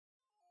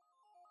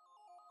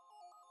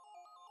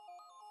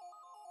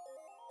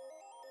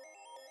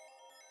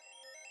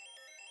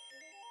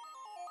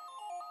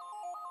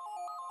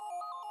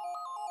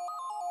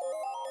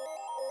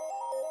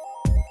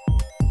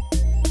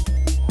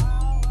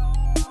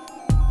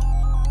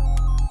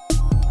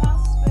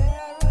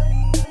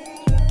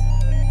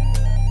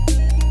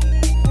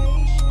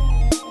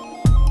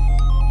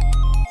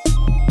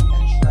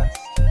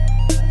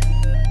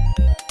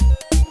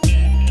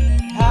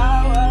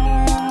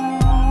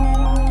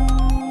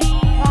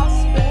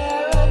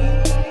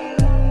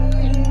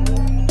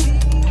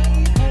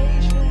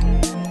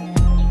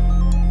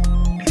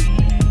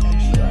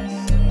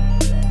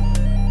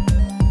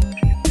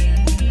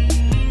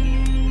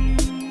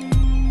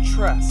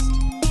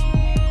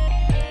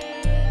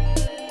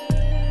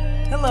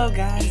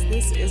guys,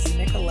 this is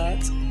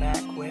Nicolette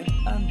back with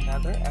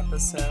another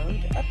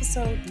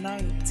episode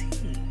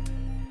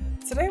 19.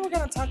 Today we're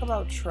going to talk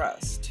about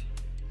trust.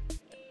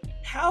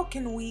 How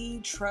can we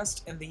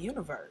trust in the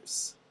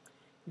universe?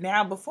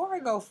 Now, before I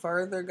go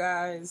further,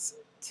 guys,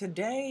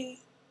 today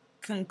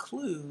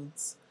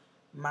concludes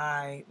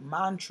my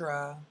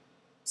mantra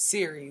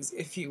series,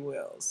 if you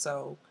will.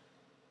 So,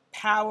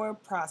 power,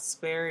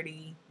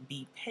 prosperity,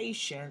 be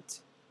patient,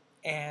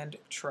 and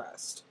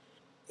trust.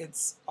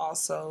 It's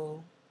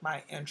also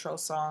my intro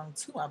song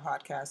to my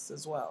podcast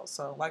as well.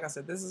 So, like I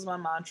said, this is my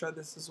mantra.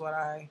 This is what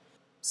I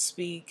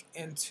speak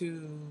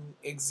into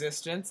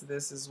existence.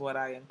 This is what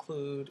I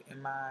include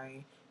in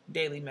my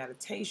daily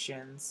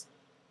meditations.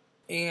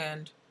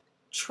 And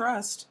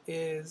trust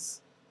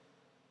is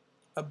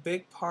a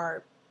big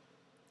part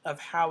of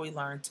how we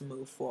learn to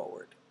move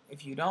forward.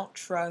 If you don't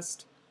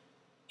trust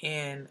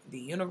in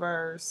the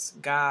universe,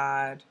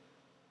 God,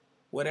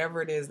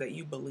 whatever it is that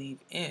you believe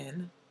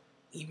in,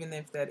 even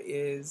if that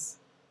is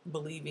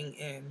believing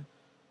in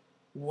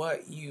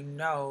what you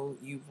know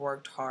you've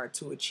worked hard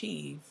to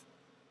achieve,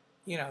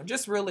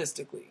 just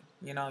realistically,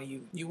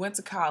 you went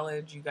to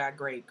college, you got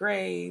great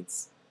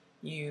grades,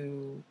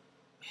 you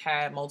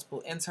had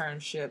multiple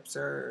internships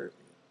or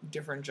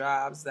different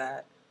jobs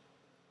that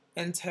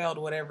entailed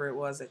whatever it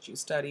was that you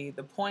studied.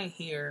 The point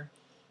here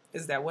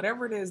is that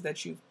whatever it is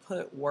that you've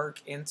put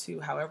work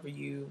into, however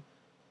you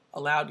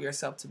allowed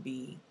yourself to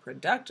be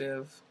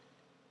productive,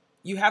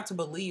 you have to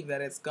believe that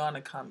it's going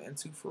to come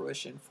into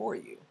fruition for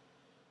you.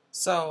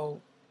 So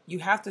you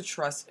have to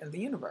trust in the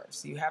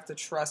universe. You have to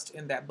trust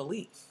in that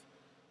belief.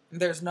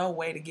 There's no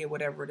way to get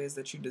whatever it is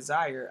that you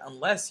desire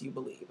unless you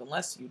believe,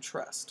 unless you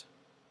trust.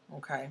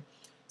 Okay?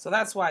 So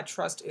that's why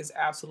trust is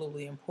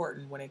absolutely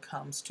important when it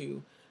comes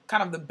to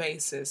kind of the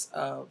basis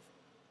of,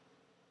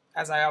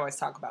 as I always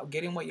talk about,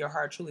 getting what your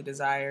heart truly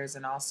desires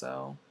and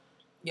also,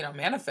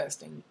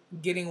 manifesting,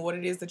 getting what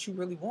it is that you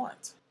really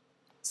want.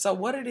 So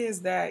what it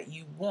is that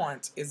you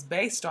want is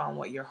based on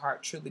what your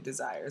heart truly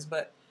desires.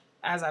 But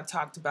as I've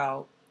talked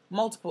about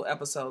multiple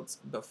episodes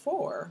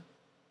before,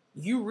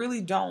 you really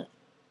don't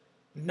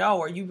know,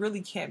 or you really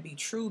can't be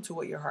true to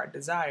what your heart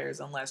desires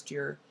unless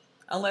you're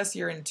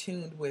in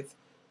tune with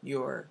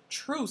your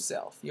true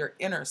self, your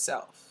inner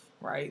self,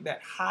 right?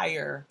 That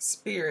higher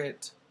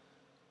spirit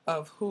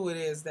of who it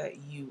is that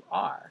you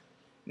are.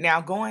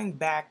 Now, going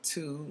back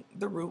to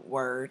the root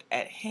word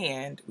at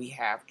hand, we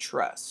have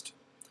trust.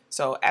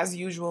 So as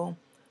usual,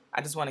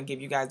 I just want to give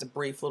you guys a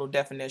brief little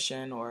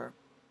definition or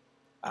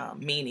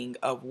meaning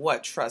of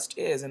what trust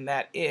is. And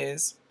that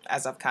is,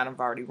 as I've kind of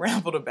already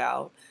rambled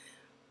about,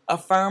 a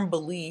firm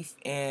belief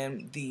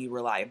in the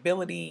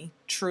reliability,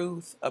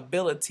 truth,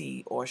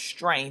 ability, or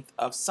strength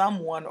of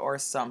someone or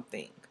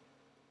something.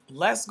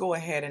 Let's go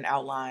ahead and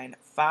outline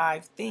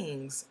 5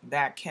 things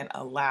that can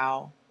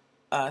allow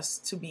us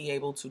to be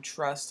able to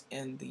trust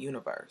in the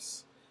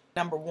universe.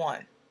 Number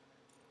 1.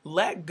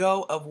 Let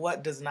go of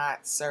what does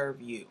not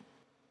serve you.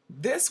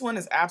 This one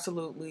is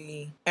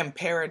absolutely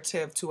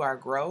imperative to our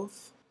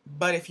growth,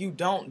 but if you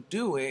don't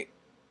do it,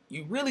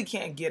 you really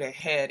can't get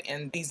ahead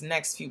in these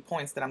next few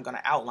points that I'm going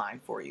to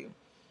outline for you.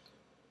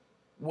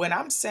 When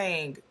I'm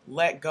saying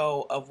let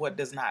go of what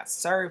does not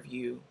serve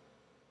you,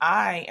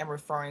 I am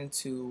referring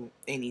to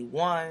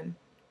anyone,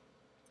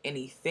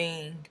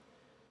 anything,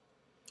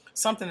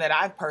 something that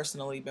I've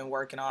personally been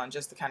working on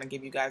just to kind of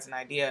give you guys an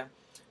idea.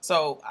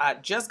 So I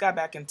just got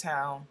back in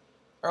town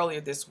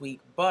earlier this week,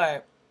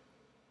 but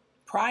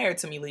prior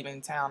to me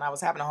leaving town, I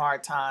was having a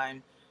hard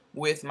time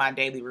with my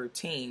daily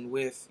routine,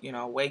 with,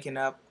 waking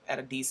up at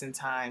a decent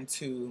time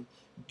to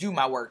do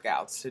my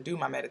workouts, to do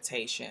my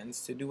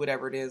meditations, to do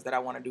whatever it is that I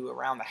want to do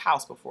around the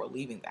house before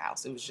leaving the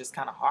house. It was just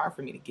kind of hard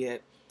for me to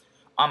get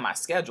on my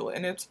schedule.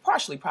 And it's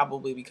partially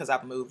probably because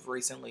I've moved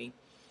recently.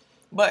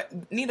 But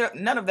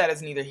none of that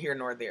is neither here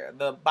nor there.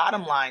 The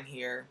bottom line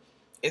here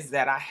is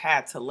that I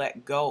had to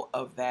let go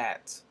of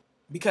that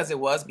because it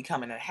was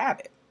becoming a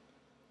habit,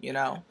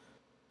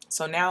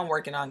 So now I'm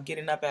working on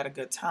getting up at a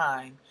good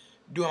time,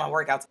 doing my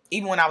workouts.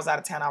 Even when I was out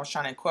of town, I was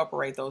trying to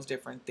incorporate those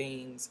different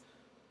things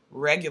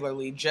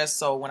regularly just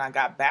so when I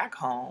got back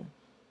home,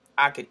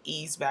 I could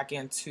ease back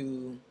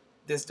into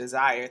this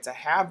desire to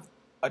have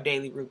a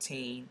daily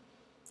routine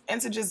and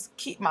to just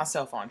keep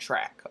myself on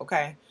track,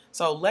 okay?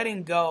 So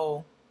letting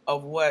go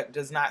of what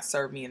does not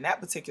serve me in that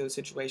particular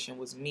situation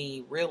was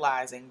me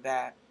realizing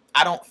that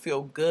I don't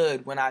feel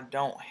good when I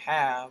don't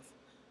have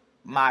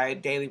my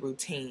daily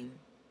routine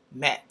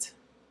met.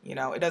 It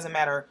doesn't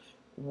matter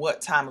what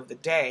time of the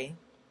day.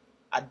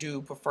 I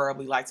do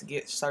preferably like to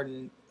get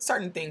certain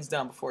things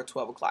done before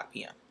 12 o'clock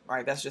p.m.,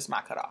 right? That's just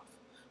my cutoff.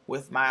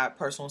 With my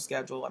personal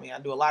schedule, I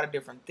do a lot of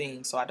different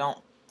things, so I don't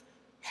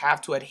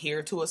have to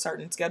adhere to a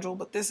certain schedule,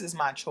 but this is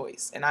my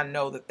choice, and I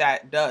know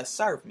that does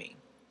serve me.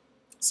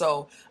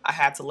 So I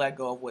had to let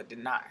go of what did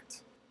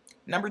not.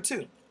 Number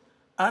 2,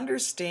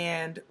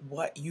 understand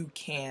what you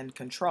can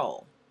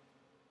control.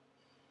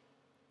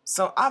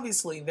 So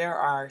obviously there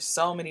are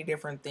so many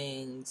different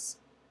things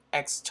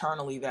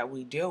externally that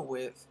we deal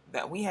with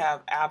that we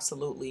have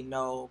absolutely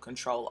no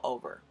control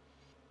over.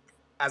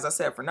 as I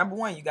said, for number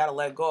one, you got to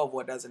let go of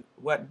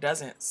what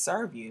doesn't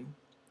serve you.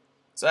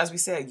 So as we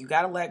said, you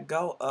got to let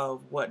go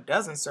of what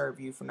doesn't serve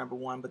you for number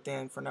one. But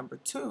then for number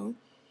two,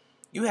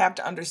 you have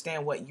to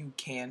understand what you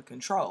can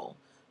control.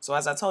 So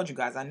as I told you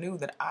guys, I knew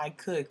that I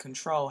could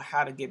control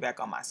how to get back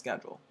on my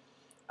schedule.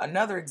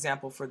 Another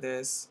example for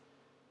this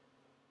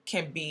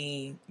can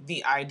be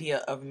the idea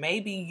of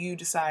maybe you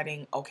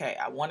deciding, okay,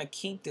 I want to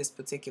keep this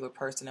particular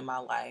person in my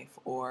life,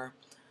 or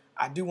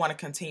I do want to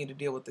continue to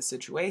deal with the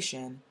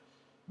situation,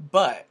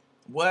 but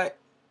what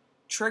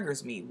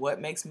triggers me?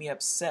 What makes me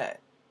upset?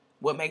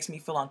 What makes me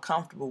feel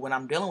uncomfortable when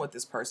I'm dealing with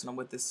this person or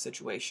with this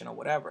situation or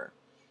whatever?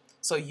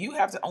 So you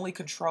have to only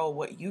control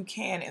what you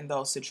can in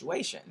those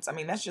situations. I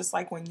mean, that's just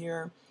like when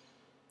you're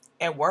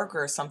at work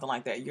or something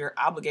like that. You're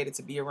obligated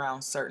to be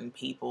around certain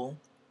people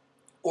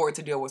or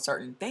to deal with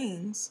certain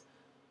things,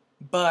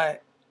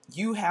 but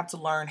you have to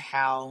learn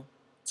how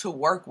to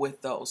work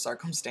with those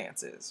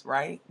circumstances,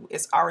 right?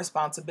 It's our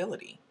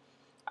responsibility.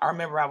 I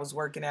remember I was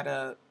working at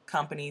a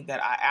company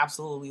that I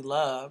absolutely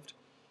loved,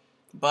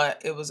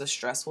 but it was a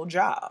stressful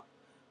job.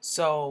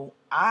 So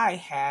I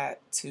had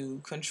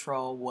to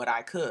control what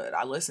I could.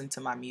 I listened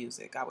to my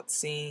music. I would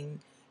sing,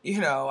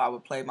 I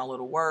would play my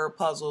little word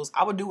puzzles.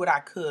 I would do what I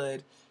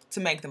could to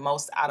make the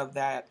most out of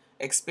that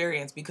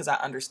experience because I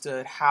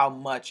understood how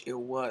much it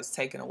was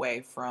taken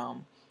away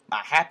from my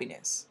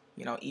happiness,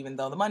 even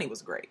though the money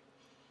was great.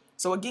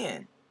 So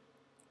again,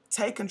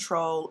 take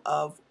control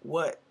of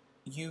what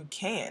you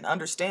can.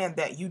 Understand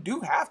that you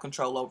do have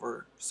control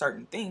over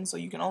certain things, so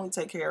you can only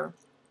take care,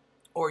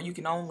 or you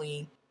can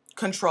only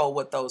control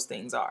what those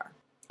things are.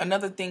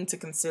 Another thing to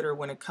consider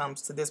when it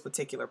comes to this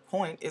particular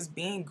point is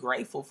being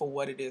grateful for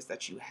what it is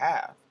that you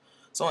have.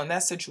 So in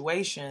that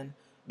situation,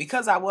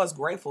 because I was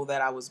grateful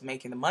that I was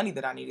making the money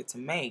that I needed to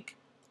make,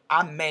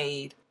 I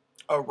made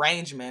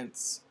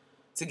arrangements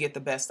to get the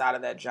best out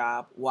of that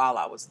job while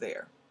I was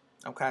there.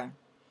 Okay?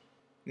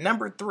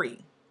 Number 3,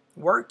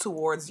 work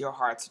towards your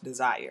heart's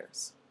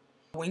desires.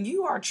 When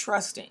you are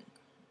trusting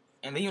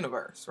in the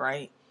universe,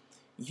 right?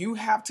 You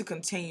have to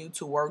continue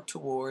to work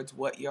towards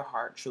what your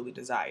heart truly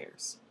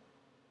desires.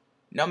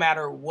 No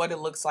matter what it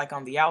looks like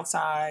on the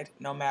outside,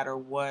 no matter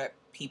what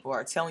people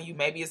are telling you,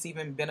 maybe it's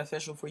even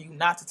beneficial for you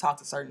not to talk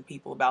to certain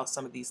people about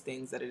some of these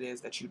things that it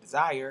is that you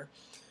desire,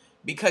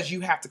 because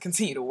you have to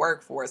continue to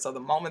work for it. So the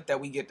moment that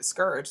we get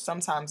discouraged,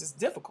 sometimes it's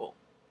difficult.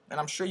 And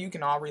I'm sure you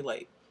can all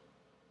relate.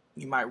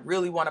 You might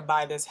really want to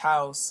buy this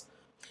house,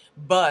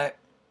 but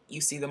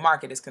you see the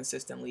market is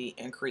consistently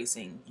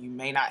increasing. You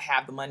may not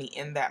have the money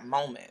in that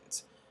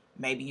moment.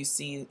 Maybe you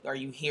see or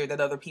you hear that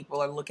other people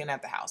are looking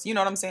at the house. You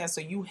know what I'm saying?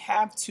 So you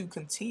have to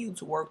continue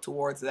to work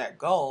towards that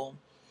goal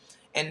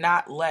and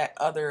not let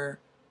other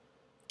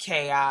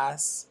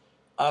chaos,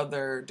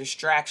 other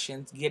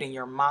distractions get in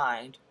your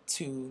mind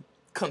to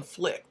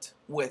conflict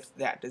with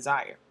that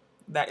desire.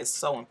 That is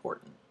so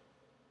important.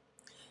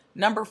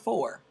 Number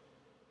 4,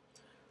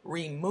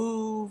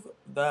 remove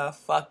the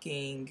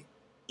fucking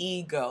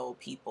ego,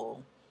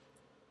 people.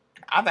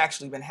 I've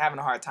actually been having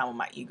a hard time with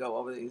my ego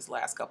over these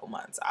last couple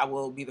months. I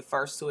will be the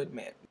first to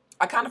admit.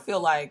 I kind of feel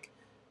like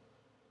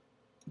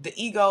the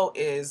ego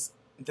is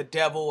the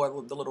devil,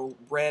 or the little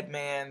red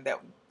man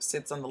that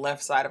sits on the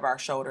left side of our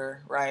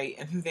shoulder, right?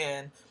 And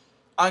then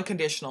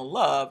unconditional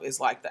love is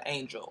like the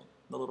angel,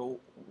 the little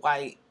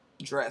white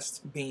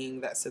dressed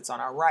being that sits on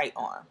our right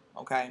arm,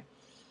 okay?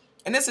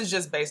 And this is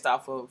just based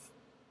off of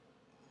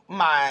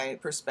my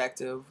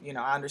perspective.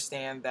 I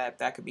understand that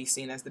that could be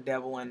seen as the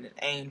devil and an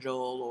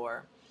angel,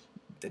 or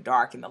the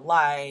dark and the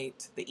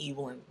light, the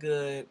evil and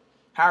good,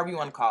 however you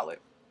want to call it.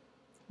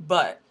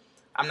 But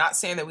I'm not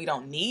saying that we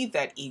don't need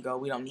that ego.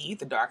 We don't need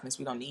the darkness.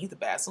 We don't need the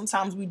bad.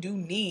 Sometimes we do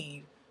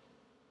need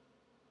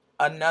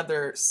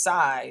another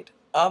side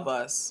of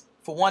us,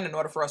 for one, in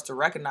order for us to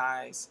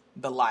recognize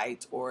the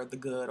light or the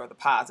good or the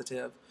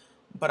positive,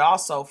 but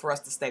also for us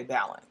to stay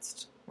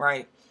balanced,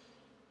 right?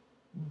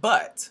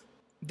 But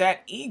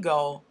that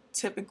ego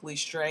typically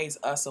strays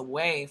us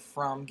away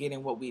from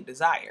getting what we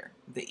desire.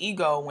 The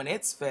ego, when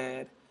it's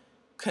fed,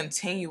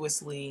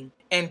 continuously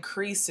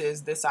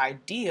increases this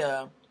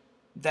idea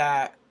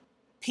that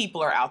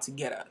people are out to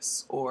get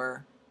us,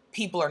 or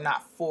people are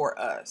not for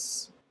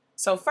us.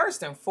 So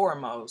first and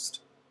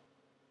foremost,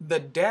 the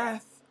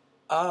death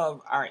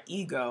of our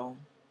ego,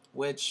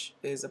 which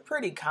is a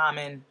pretty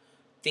common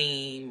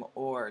theme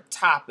or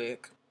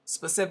topic,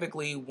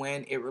 specifically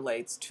when it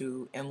relates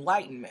to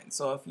enlightenment.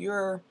 So if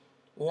you're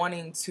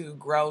wanting to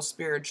grow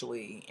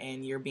spiritually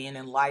and you're being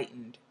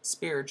enlightened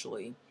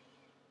spiritually,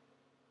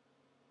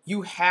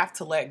 you have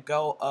to let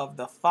go of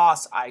the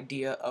false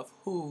idea of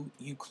who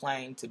you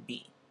claim to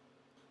be.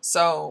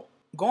 So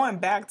going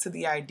back to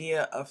the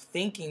idea of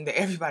thinking that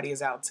everybody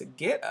is out to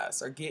get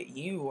us or get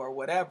you or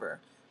whatever,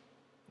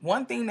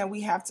 one thing that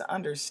we have to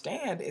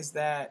understand is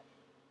that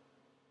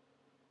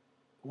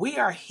we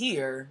are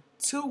here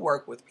to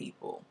work with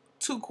people,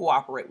 to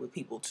cooperate with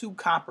people, to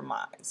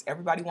compromise.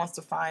 Everybody wants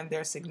to find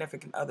their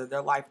significant other,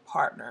 their life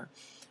partner.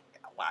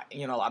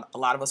 A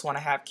lot of us want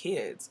to have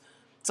kids.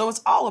 So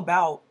it's all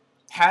about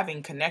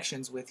having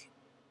connections with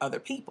other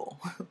people.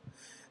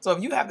 So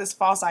if you have this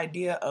false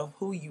idea of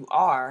who you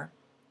are,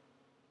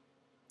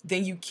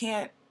 then you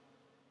can't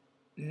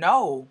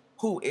know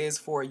who is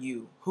for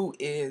you, who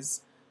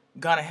is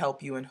gonna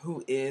help you, and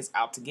who is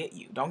out to get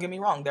you. Don't get me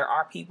wrong, there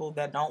are people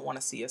that don't want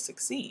to see us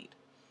succeed,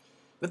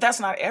 but that's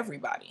not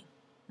everybody,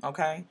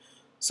 okay?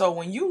 So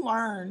when you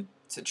learn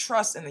to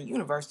trust in the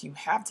universe, you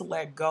have to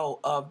let go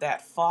of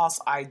that false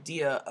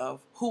idea of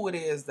who it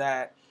is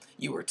that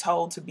you were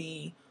told to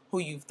be, who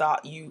you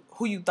thought you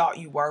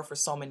were for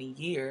so many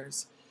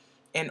years,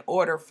 in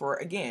order for,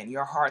 again,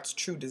 your heart's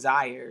true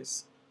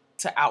desires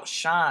to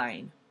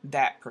outshine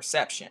that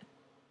perception.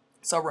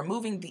 So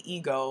removing the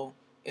ego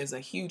is a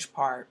huge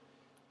part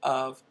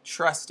of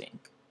trusting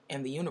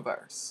in the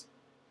universe.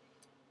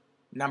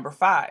 Number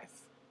 5,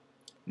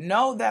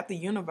 know that the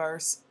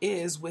universe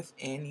is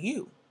within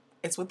you.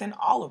 It's within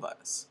all of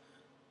us.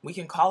 We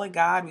can call it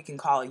God, we can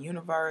call it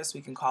universe,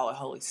 we can call it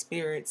Holy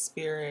Spirit,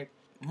 Spirit.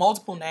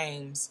 Multiple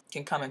names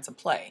can come into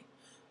play.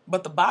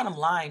 But the bottom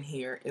line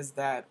here is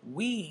that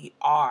we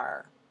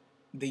are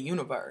the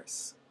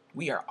universe.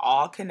 We are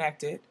all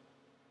connected.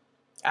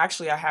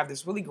 Actually, I have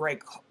this really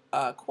great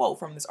quote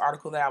from this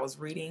article that I was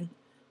reading.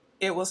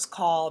 It was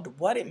called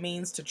 "What It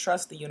Means to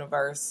Trust the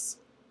Universe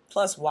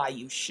Plus Why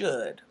You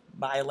Should"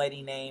 by a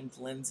lady named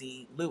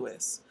Lindsay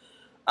Lewis.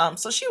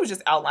 So she was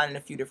just outlining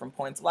a few different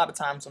points. A lot of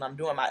times when I'm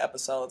doing my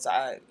episodes,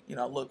 I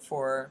look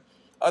for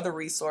other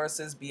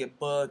resources, be it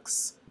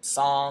books,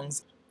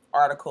 songs,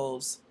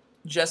 articles,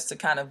 just to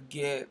kind of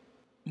get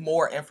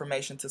more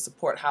information to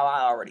support how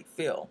I already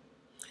feel.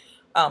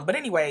 But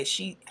anyway,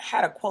 she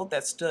had a quote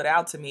that stood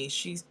out to me.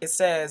 It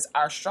says,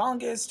 "Our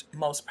strongest,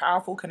 most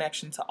powerful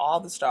connection to all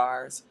the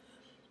stars,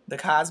 the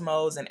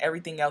cosmos, and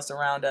everything else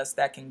around us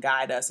that can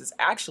guide us is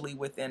actually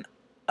within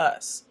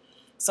us.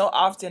 So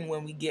often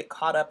when we get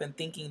caught up in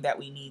thinking that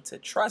we need to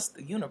trust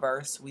the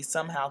universe, we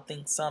somehow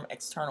think some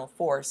external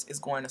force is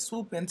going to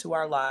swoop into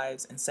our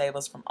lives and save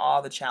us from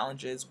all the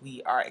challenges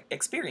we are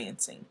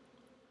experiencing.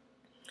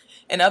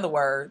 In other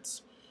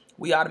words,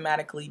 we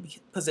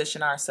automatically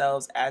position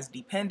ourselves as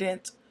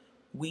dependent,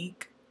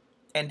 weak,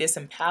 and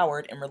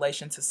disempowered in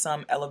relation to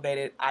some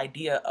elevated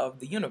idea of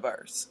the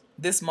universe.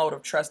 This mode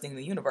of trusting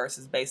the universe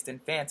is based in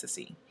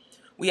fantasy.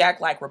 We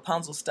act like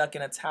Rapunzel stuck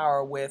in a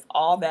tower with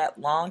all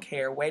that long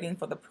hair waiting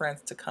for the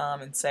prince to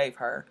come and save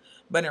her.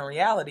 But in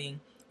reality,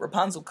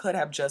 Rapunzel could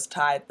have just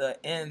tied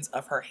the ends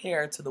of her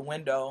hair to the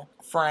window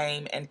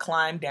frame and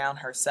climbed down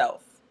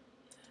herself."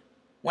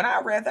 When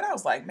I read that, I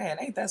was like, man,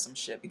 ain't that some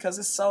shit? Because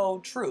it's so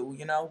true.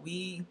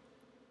 We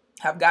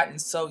have gotten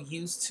so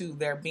used to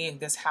there being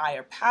this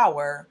higher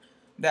power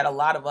that a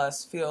lot of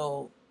us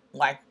feel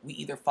like we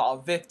either fall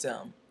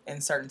victim in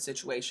certain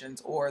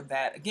situations or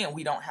that, again,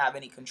 we don't have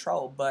any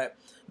control. But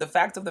the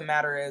fact of the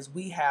matter is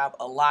we have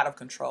a lot of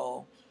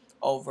control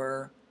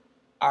over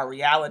our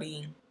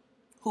reality,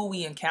 who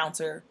we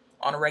encounter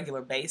on a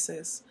regular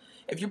basis.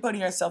 If you're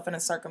putting yourself in a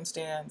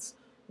circumstance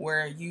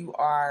where you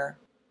are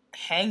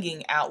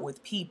hanging out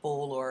with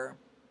people or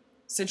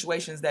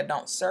situations that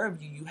don't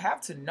serve you, you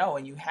have to know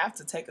and you have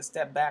to take a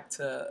step back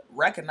to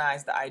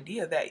recognize the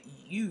idea that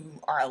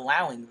you are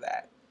allowing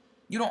that.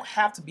 You don't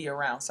have to be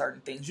around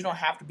certain things. You don't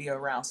have to be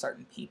around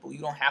certain people. You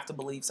don't have to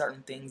believe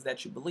certain things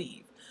that you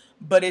believe.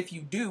 But if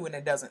you do and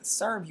it doesn't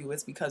serve you,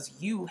 it's because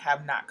you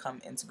have not come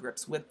into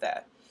grips with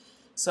that.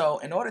 So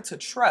in order to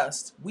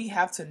trust, we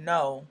have to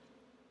know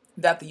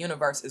that the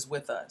universe is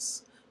with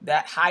us.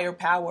 That higher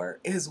power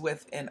is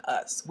within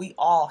us. We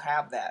all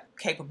have that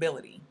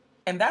capability.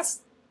 And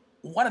that's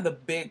one of the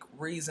big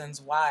reasons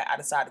why I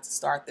decided to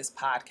start this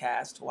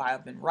podcast, why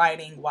I've been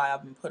writing, why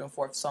I've been putting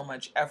forth so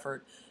much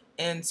effort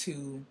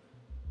into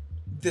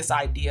this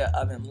idea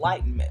of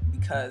enlightenment,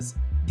 because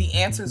the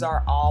answers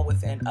are all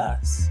within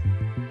us.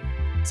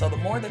 So the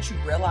more that you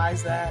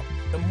realize that,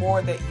 the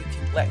more that you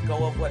can let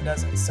go of what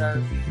doesn't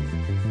serve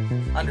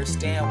you,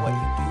 understand what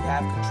you do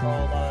have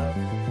control of,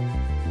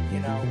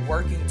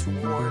 working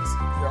towards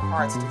your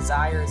heart's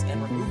desires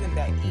and removing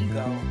that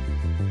ego,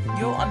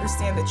 you'll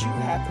understand that you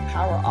had the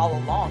power all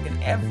along,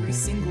 and every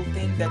single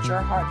thing that your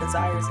heart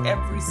desires,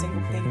 every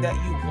single thing that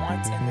you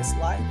want in this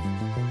life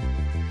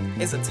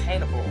is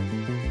attainable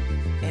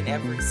in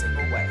every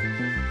single way.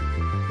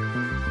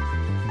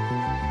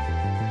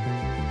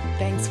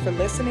 Thanks for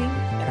listening,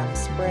 and I'm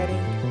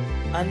spreading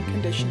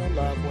unconditional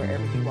love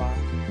wherever you are.